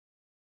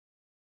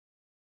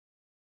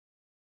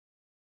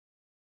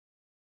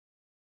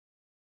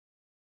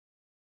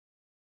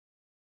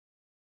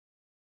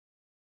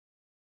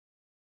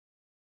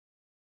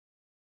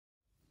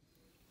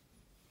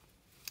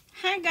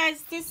Hi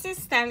guys, this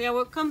is Talia.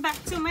 Welcome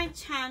back to my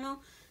channel.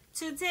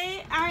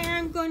 Today I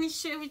am going to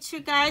share with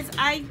you guys.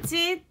 I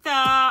did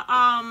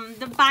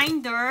the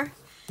binder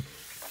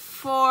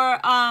for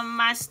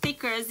my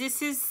stickers.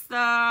 This is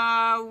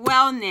the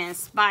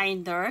wellness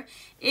binder.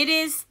 It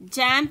is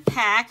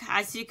jam-packed.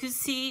 As you can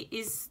see,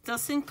 it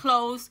doesn't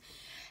close,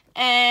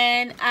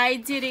 and I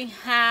didn't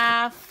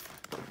have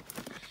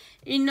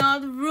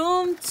enough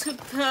room to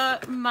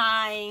put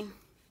my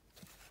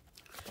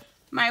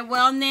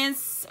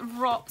wellness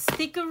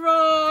sticker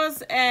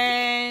rolls,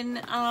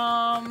 and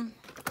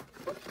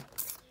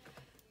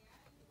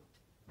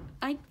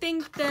I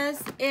think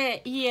that's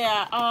it.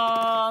 Yeah,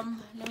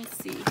 let me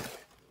see.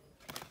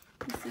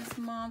 This is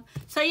mom.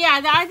 So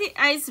yeah, that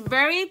is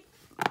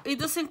it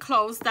doesn't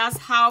close. That's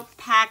how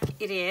packed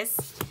it is,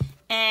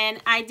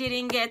 and I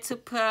didn't get to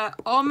put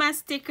all my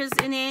stickers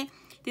in it.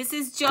 This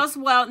is just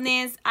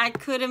wellness. I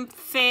couldn't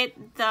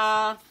fit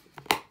the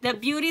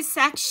beauty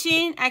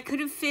section. I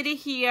couldn't fit it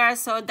here,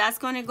 so that's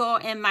gonna go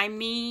in my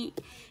me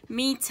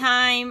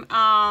time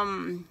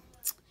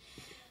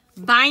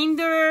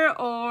binder,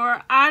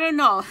 or I don't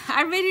know.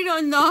 I really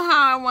don't know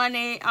how I want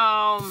to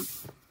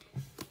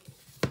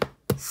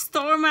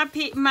store my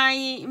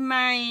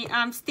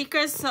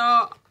stickers.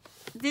 So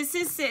this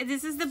is it.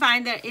 This is the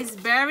binder. It's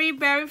very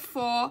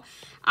full.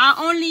 I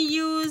only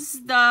use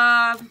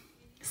the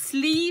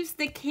sleeves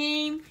that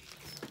came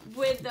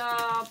with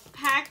the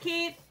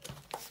packet,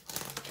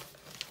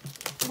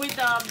 with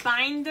the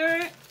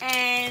binder,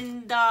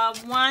 and the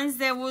ones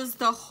that was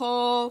the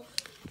whole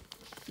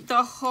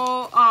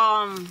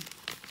oh,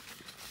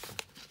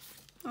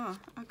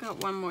 I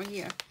got one more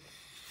here.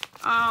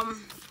 I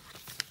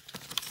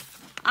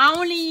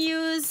only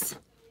use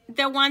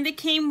the one that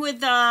came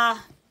with the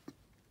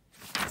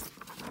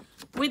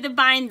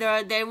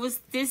binder. There was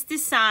this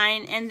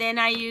design, and then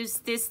I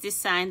used this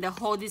design, the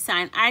whole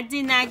design. I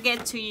did not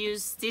get to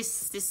use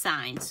this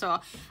design,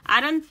 so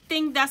I don't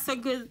think that's a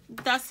good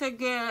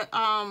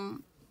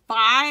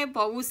buy,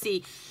 but we'll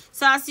see.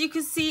 So as you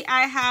can see,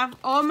 I have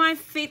all my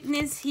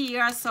fitness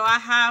here. So I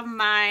have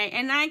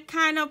and I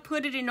kind of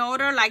put it in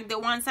order, like the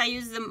ones I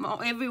use them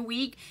every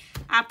week.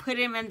 I put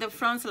them in the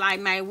front, like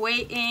my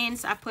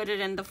weigh-ins, I put it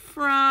in the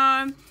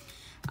front.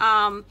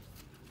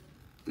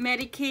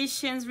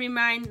 Medications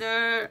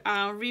reminder,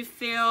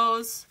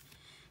 refills,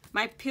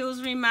 my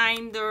pills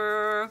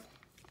reminder.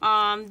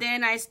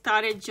 Then I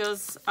started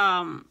just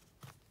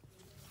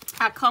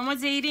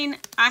accommodating.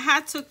 I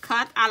had to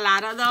cut a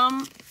lot of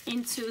them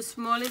into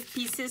smaller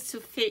pieces to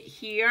fit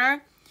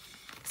here.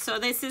 So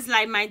this is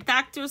like my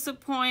doctor's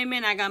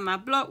appointment. I got my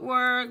blood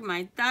work,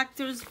 my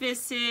doctor's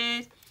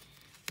visit,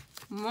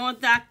 more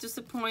doctor's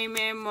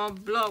appointment, more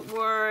blood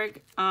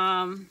work,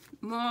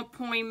 more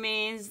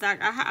appointments.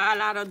 Like I have a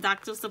lot of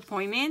doctor's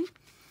appointment.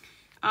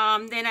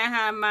 Then I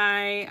have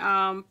my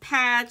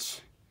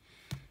patch,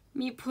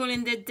 me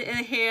pulling the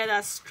hair,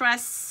 that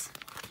stress.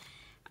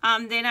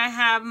 Then I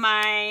have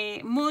my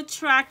mood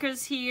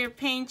trackers here,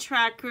 pain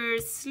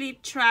trackers,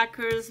 sleep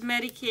trackers,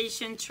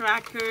 medication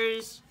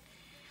trackers,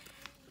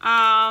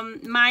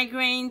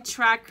 migraine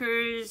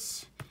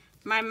trackers,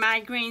 my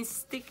migraine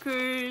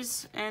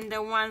stickers, and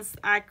the ones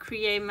I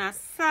create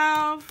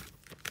myself.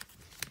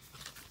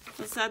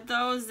 So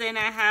those. Then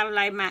I have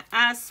like my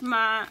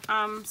asthma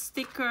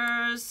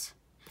stickers,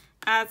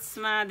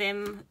 asthma,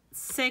 then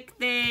sick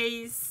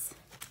days.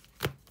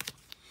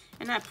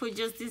 And I put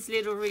just this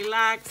little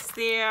relax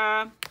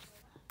there.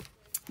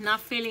 Not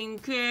feeling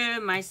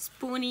good. My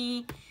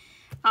Spoonie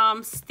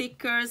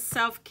stickers,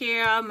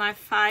 self-care, my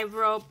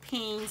fibro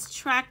pains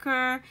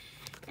tracker,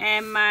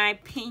 and my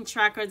pain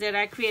tracker that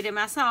I created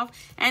myself.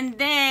 And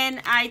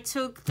then I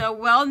took the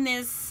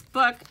wellness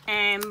book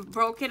and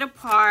broke it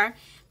apart,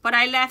 but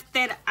I left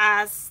it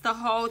as the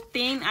whole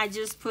thing. I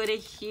just put it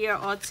here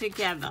all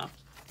together.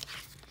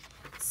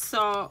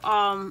 So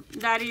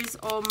that is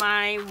all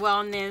my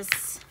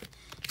wellness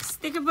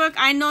sticker book.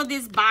 I know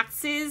these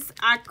boxes,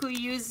 I could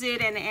use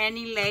it in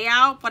any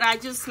layout, but I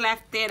just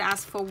left it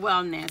as for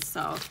wellness.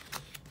 So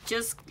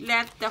just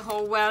left the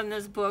whole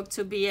wellness book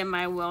to be in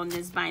my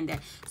wellness binder.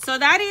 So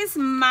that is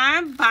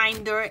my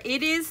binder.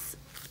 It is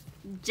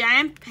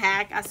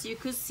jam-packed, as you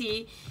could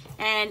see,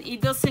 and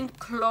it doesn't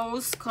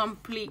close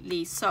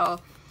completely.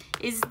 So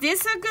is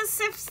this a good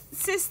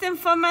system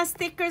for my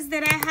stickers,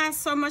 that I have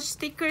so much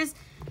stickers?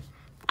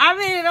 I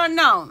really don't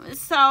know.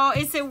 So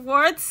is it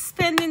worth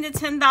spending the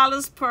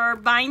 $10 per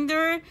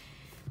binder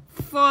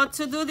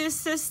to do this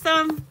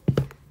system?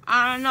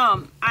 I don't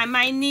know. I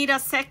might need a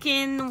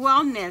second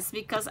wellness,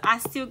 because I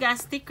still got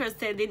stickers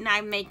that did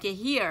not make it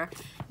here,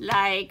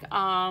 like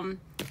my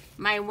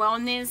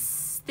wellness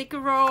sticker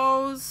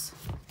rolls.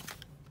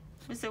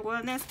 Is it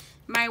wellness?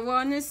 My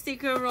wellness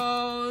sticker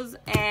rolls,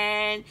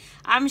 and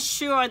I'm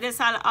sure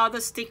there's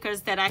other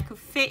stickers that I could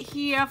fit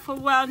here for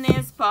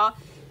wellness, but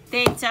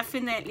they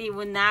definitely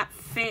would not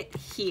fit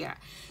here.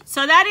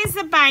 So that is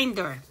the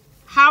binder.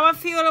 How I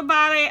feel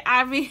about it,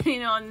 I really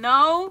don't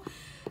know.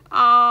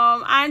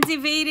 I'm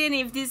debating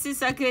if this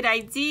is a good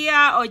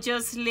idea or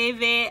just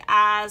leave it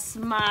as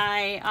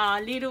my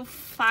little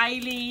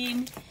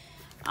filing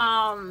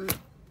I'm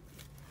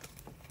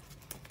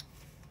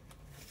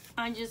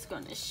just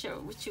gonna share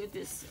with you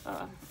this.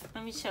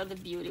 Let me show the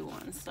beauty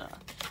ones. Or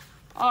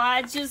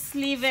I just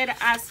leave it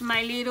as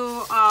my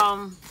little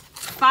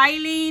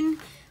filing,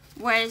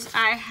 where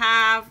I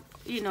have,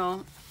 you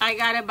know, I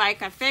got it by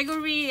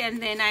category,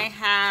 and then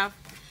I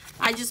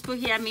just put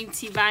here me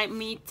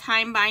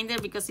time binder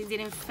because it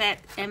didn't fit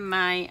in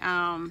my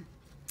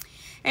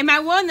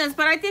wellness.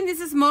 But I think this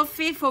is more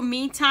fit for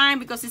me time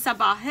because it's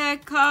about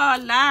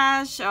haircut,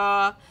 lash,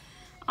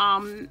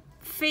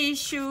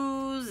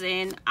 facials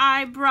and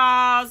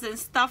eyebrows and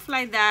stuff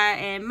like that,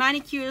 and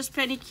manicures,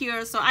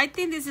 pedicures. So I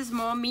think this is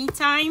more me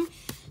time,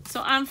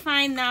 so I'm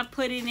fine not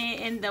putting it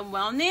in the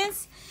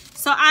wellness.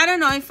 So I don't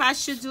know if I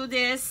should do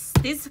this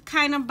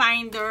kind of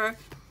binder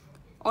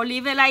or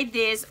leave it like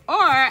this, or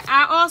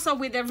I also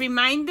with the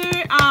reminder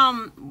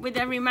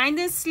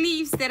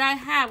sleeves that I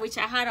have, which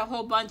I had a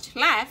whole bunch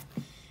left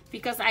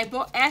because I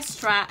bought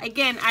extra.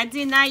 Again, I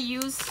did not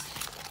use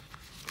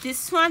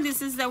this one.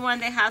 This is the one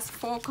that has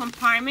 4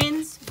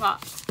 compartments,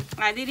 but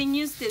I didn't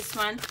use this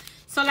one.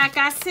 So like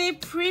I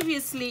said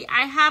previously,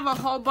 I have a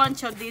whole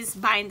bunch of these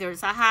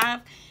binders. I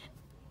have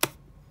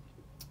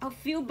a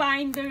few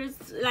binders,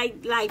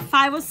 like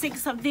 5 or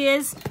 6 of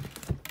this,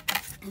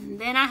 and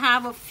then I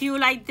have a few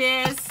like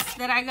this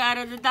that I got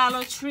at the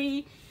Dollar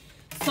Tree.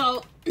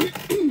 So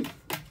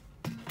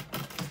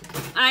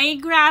I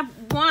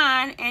grabbed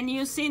one, and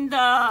using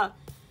the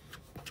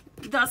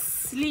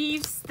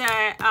sleeves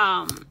that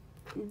I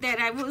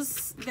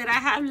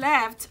have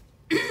left.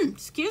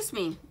 Excuse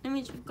me, let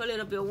me drink a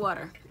little bit of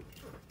water.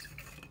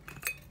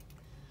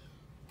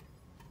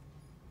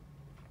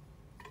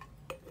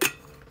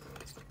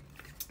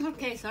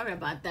 Okay, sorry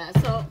about that.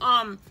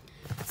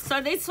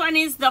 So this one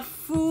is the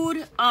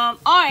food.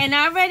 Oh, and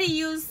I already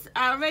used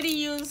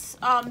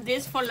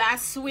this for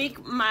last week.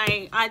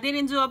 I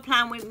didn't do a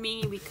plan with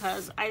me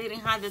because I didn't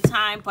have the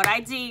time, but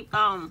I did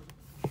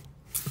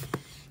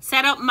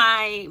set up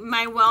my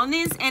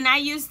wellness, and I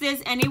used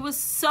this, and it was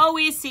so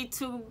easy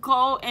to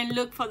go and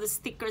look for the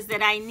stickers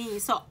that I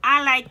need. So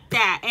I like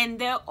that, and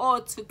they're all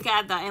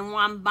together in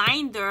one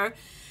binder.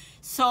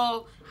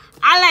 So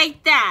I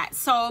like that.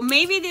 So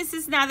maybe this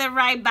is not the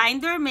right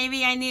binder.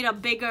 Maybe I need a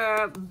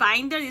bigger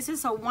binder. This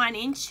is a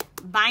 1-inch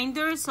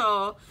binder.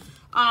 So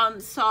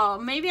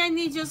maybe I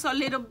need just a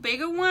little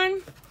bigger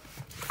one.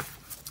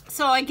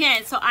 So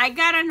again, so I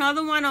got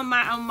another one on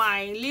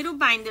my little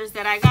binders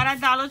that I got at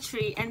Dollar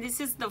Tree, and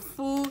this is the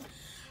food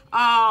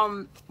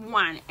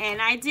one,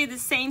 and I did the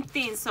same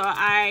thing. So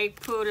I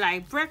put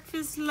like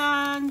breakfast,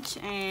 lunch,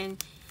 and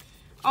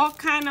all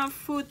kind of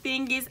food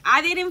thingies.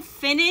 I didn't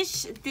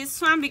finish this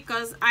one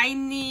because I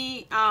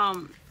need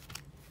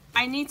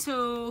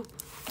to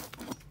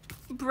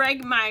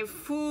break my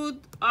food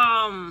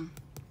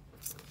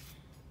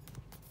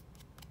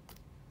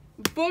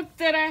book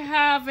that I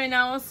have, and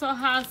I also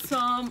have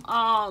some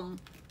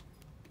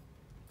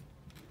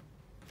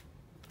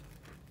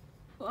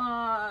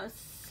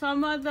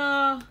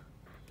other,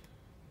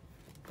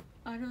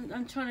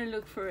 I'm trying to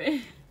look for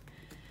it.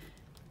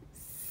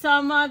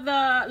 Some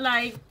other,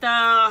 like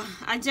the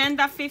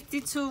Agenda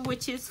 52,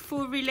 which is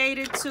food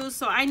related too.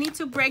 So I need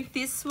to break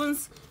these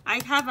ones.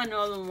 I have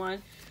another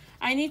one.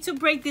 I need to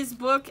break this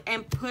book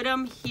and put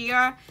them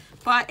here.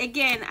 But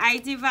again, I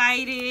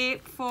divided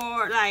it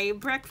for like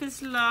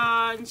breakfast,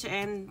 lunch,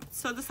 and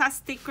so those are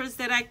stickers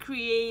that I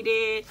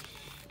created.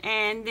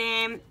 And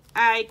then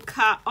I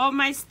cut all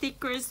my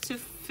stickers to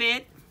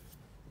fit,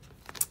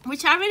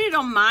 which I really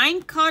don't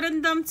mind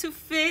cutting them to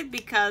fit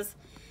because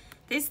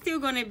they're still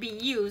gonna be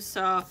used.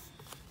 So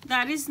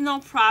that is no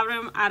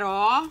problem at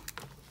all.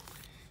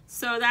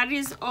 So that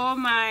is all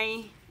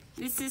my,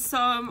 this is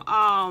some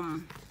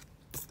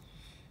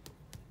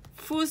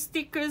food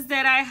stickers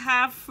that I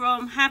have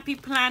from Happy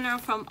Planner,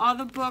 from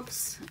other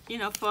books, you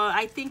know, for,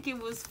 I think it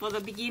was for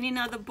the beginning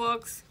of the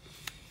books.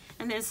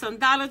 And then some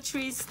Dollar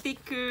Tree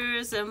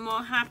stickers and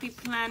more Happy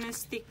Planner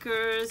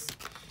stickers.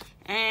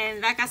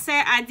 And like I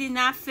said, I did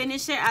not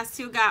finish it. I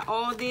still got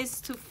all this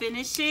to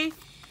finish it.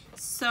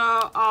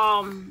 So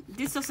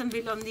this doesn't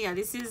belong there.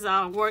 This is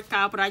a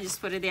workout, but I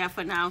just put it there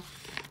for now.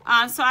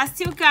 So I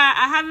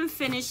haven't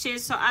finished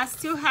it, so I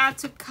still have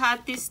to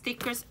cut these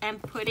stickers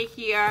and put it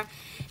here.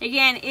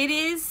 Again,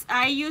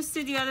 I used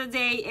it the other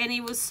day, and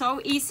it was so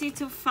easy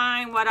to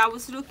find what I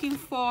was looking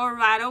for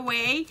right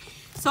away.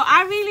 So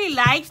I really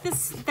like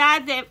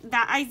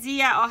that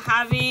idea of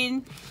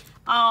having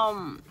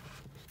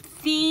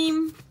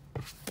theme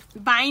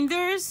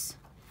binders.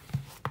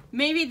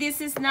 Maybe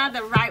this is not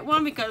the right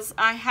one because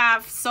I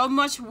have so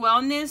much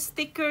wellness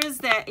stickers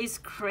that is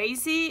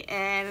crazy,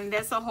 and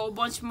there's a whole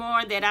bunch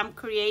more that I'm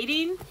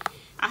creating.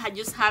 I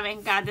just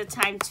haven't got the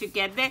time to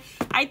get there.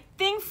 I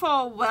think for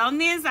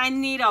wellness, I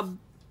need a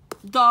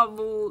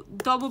double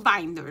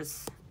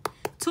binders,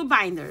 2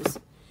 binders.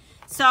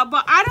 So,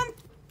 but I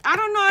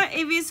don't know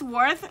if it's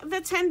worth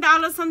the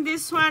 $10 on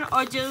this one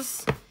or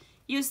just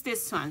use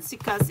this one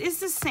because it's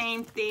the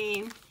same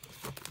thing.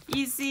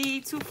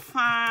 Easy to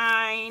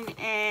find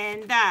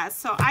and that.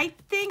 So I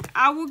think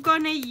I was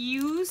gonna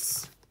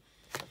use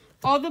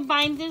all the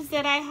binders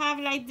that I have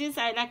like this,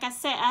 like I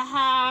said, I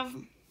have,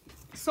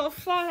 so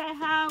far I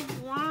have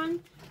 1,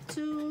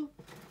 2,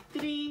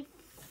 3,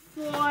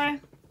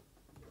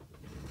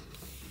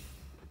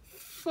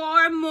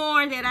 4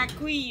 more that I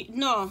could,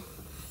 no,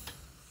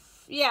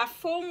 yeah,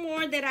 4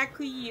 more that I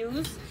could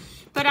use.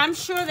 But I'm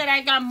sure that I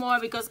got more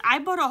because I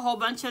bought a whole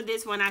bunch of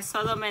this when I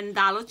saw them in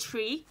Dollar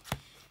Tree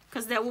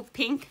because they were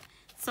pink.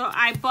 So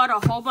I bought a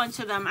whole bunch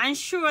of them. I'm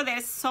sure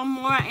there's some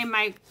more in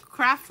my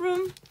craft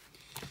room.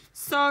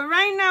 So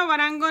right now what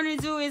I'm going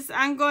to do is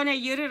I'm going to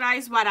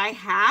utilize what I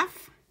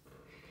have.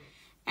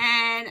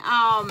 And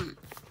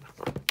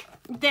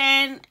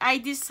then I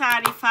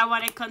decide if I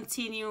want to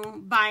continue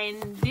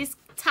buying this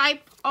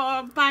type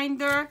of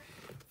binder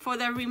for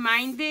the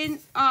reminding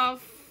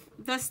of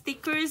the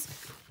stickers,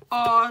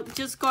 or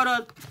just go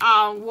to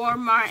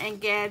Walmart and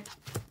get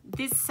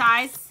this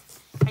size.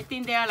 I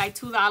think they are like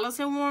 $2 in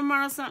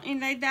Walmart or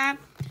something like that,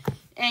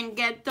 and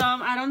get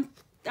them. I don't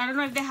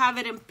know if they have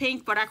it in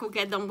pink, but I could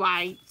get them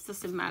white. It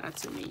doesn't matter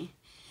to me.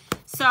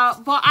 So,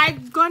 but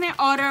I'm gonna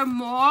order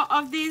more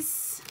of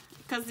this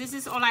because this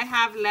is all I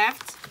have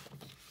left,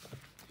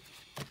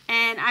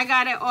 and I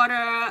gotta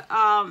order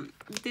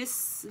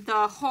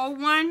the whole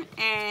one.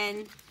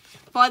 And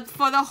but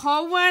for the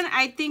whole one,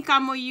 I think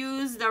I'm gonna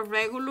use the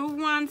regular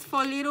ones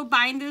for little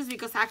binders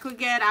because I could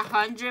get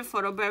 100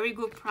 for a very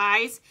good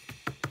price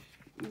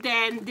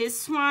than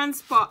this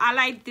ones. But I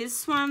like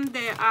this one.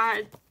 They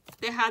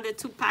have the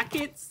 2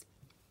 packets.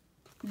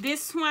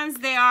 This ones,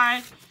 they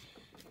are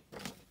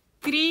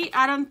 3.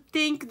 I don't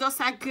think those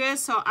are good,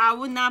 so I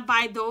would not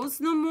buy those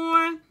no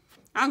more.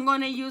 I'm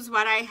gonna use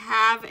what I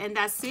have, and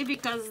that's it,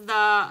 because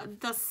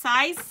the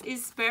size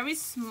is very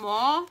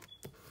small.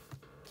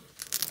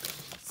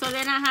 So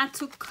then I had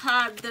to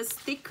cut the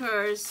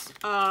stickers.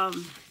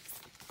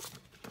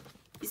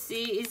 You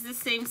see, it's the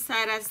same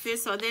size as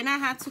this. So then I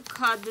had to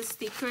cut the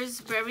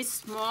stickers very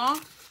small.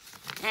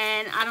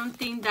 And I don't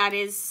think that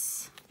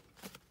is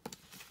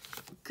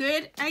a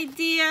good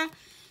idea.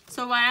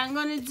 So what I'm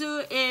going to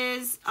do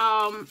is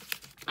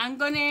I'm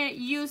going to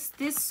use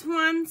these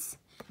ones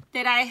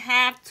that I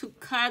have to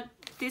cut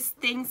these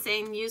things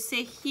and use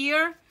it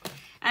here.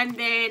 And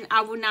then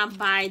I will not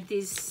buy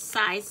this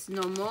size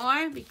no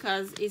more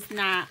because it's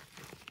not,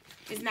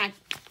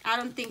 I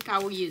don't think I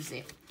will use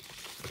it.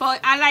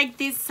 But I like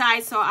this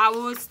size, so I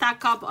will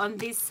stock up on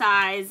this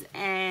size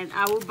and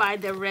I will buy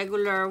the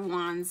regular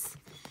ones.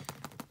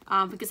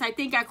 Because I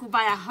think I could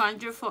buy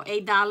 100 for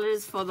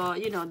 $8 for the,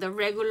 you know, the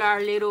regular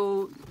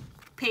little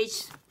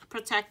page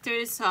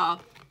protectors. So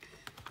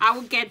I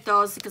will get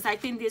those because I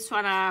think this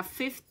one are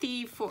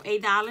 50 for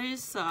 $8.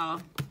 So,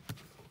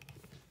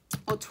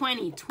 or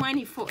 20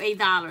 for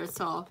 $8.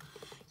 So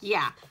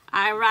yeah,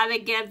 I'd rather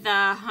get the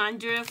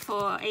 100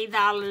 for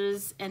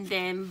 $8 and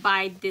then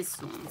buy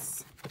these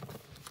ones.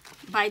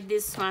 Buy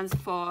these ones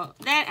for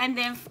that, and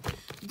then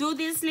do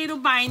these little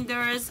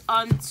binders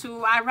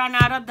until I run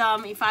out of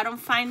them, if I don't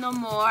find no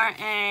more,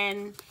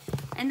 and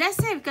that's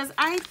it. Because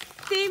I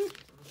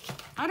think,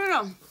 I don't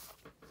know,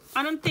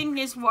 I don't think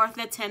it's worth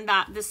the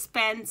 $10 to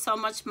spend so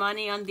much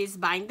money on these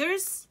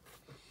binders.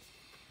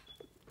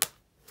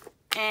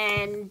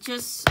 And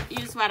just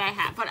use what I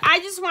have. But I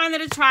just wanted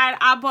to try it.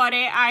 I bought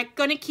it. I'm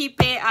gonna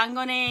keep it. I'm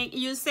gonna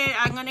use it.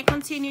 I'm gonna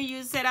continue to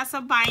use it as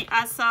a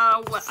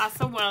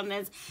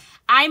wellness.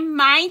 I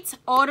might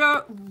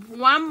order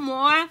one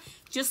more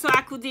just so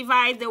I could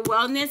divide the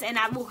wellness, and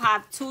I will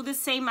have 2 the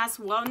same as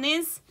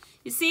wellness.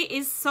 You see,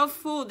 it's so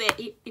full that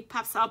it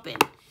pops open.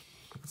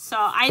 So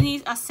I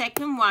need a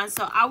second one.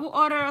 So I will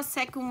order a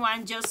second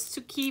one just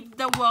to keep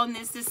the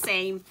wellness the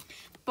same.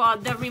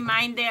 But the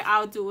reminder,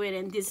 I'll do it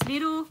in these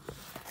little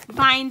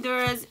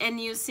binders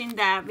and using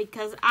that,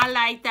 because I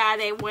like that.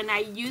 And when I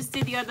used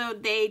it the other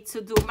day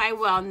to do my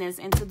wellness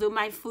and to do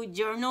my food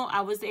journal,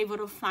 I was able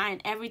to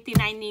find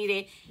everything I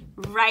needed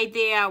right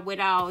there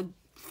without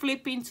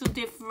flipping to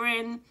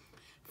different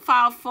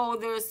file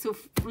folders to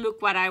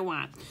look what I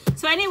want.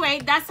 So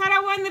anyway, that's what I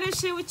wanted to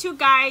share with you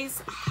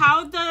guys,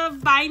 how the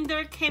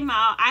binder came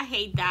out. I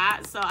hate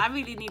that, so I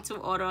really need to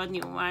order a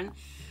new one.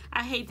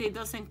 I hate it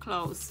doesn't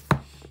close.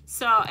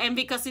 So, and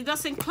because it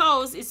doesn't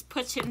close, it's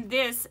pushing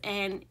this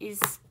and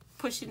it's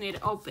pushing it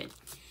open.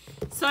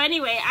 So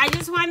anyway, I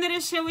just wanted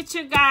to share with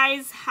you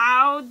guys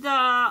how the,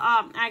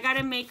 I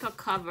gotta make a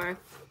cover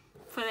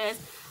for this,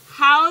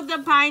 how the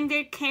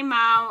binder came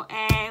out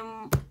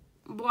and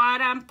what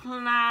I'm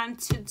planning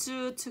to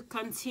do to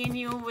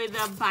continue with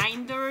the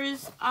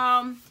binders,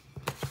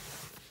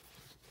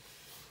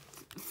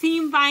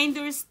 theme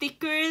binder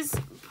stickers.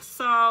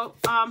 So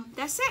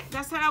that's it.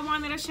 That's what I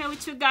wanted to share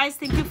with you guys.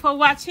 Thank you for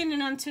watching,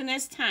 and until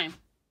next time.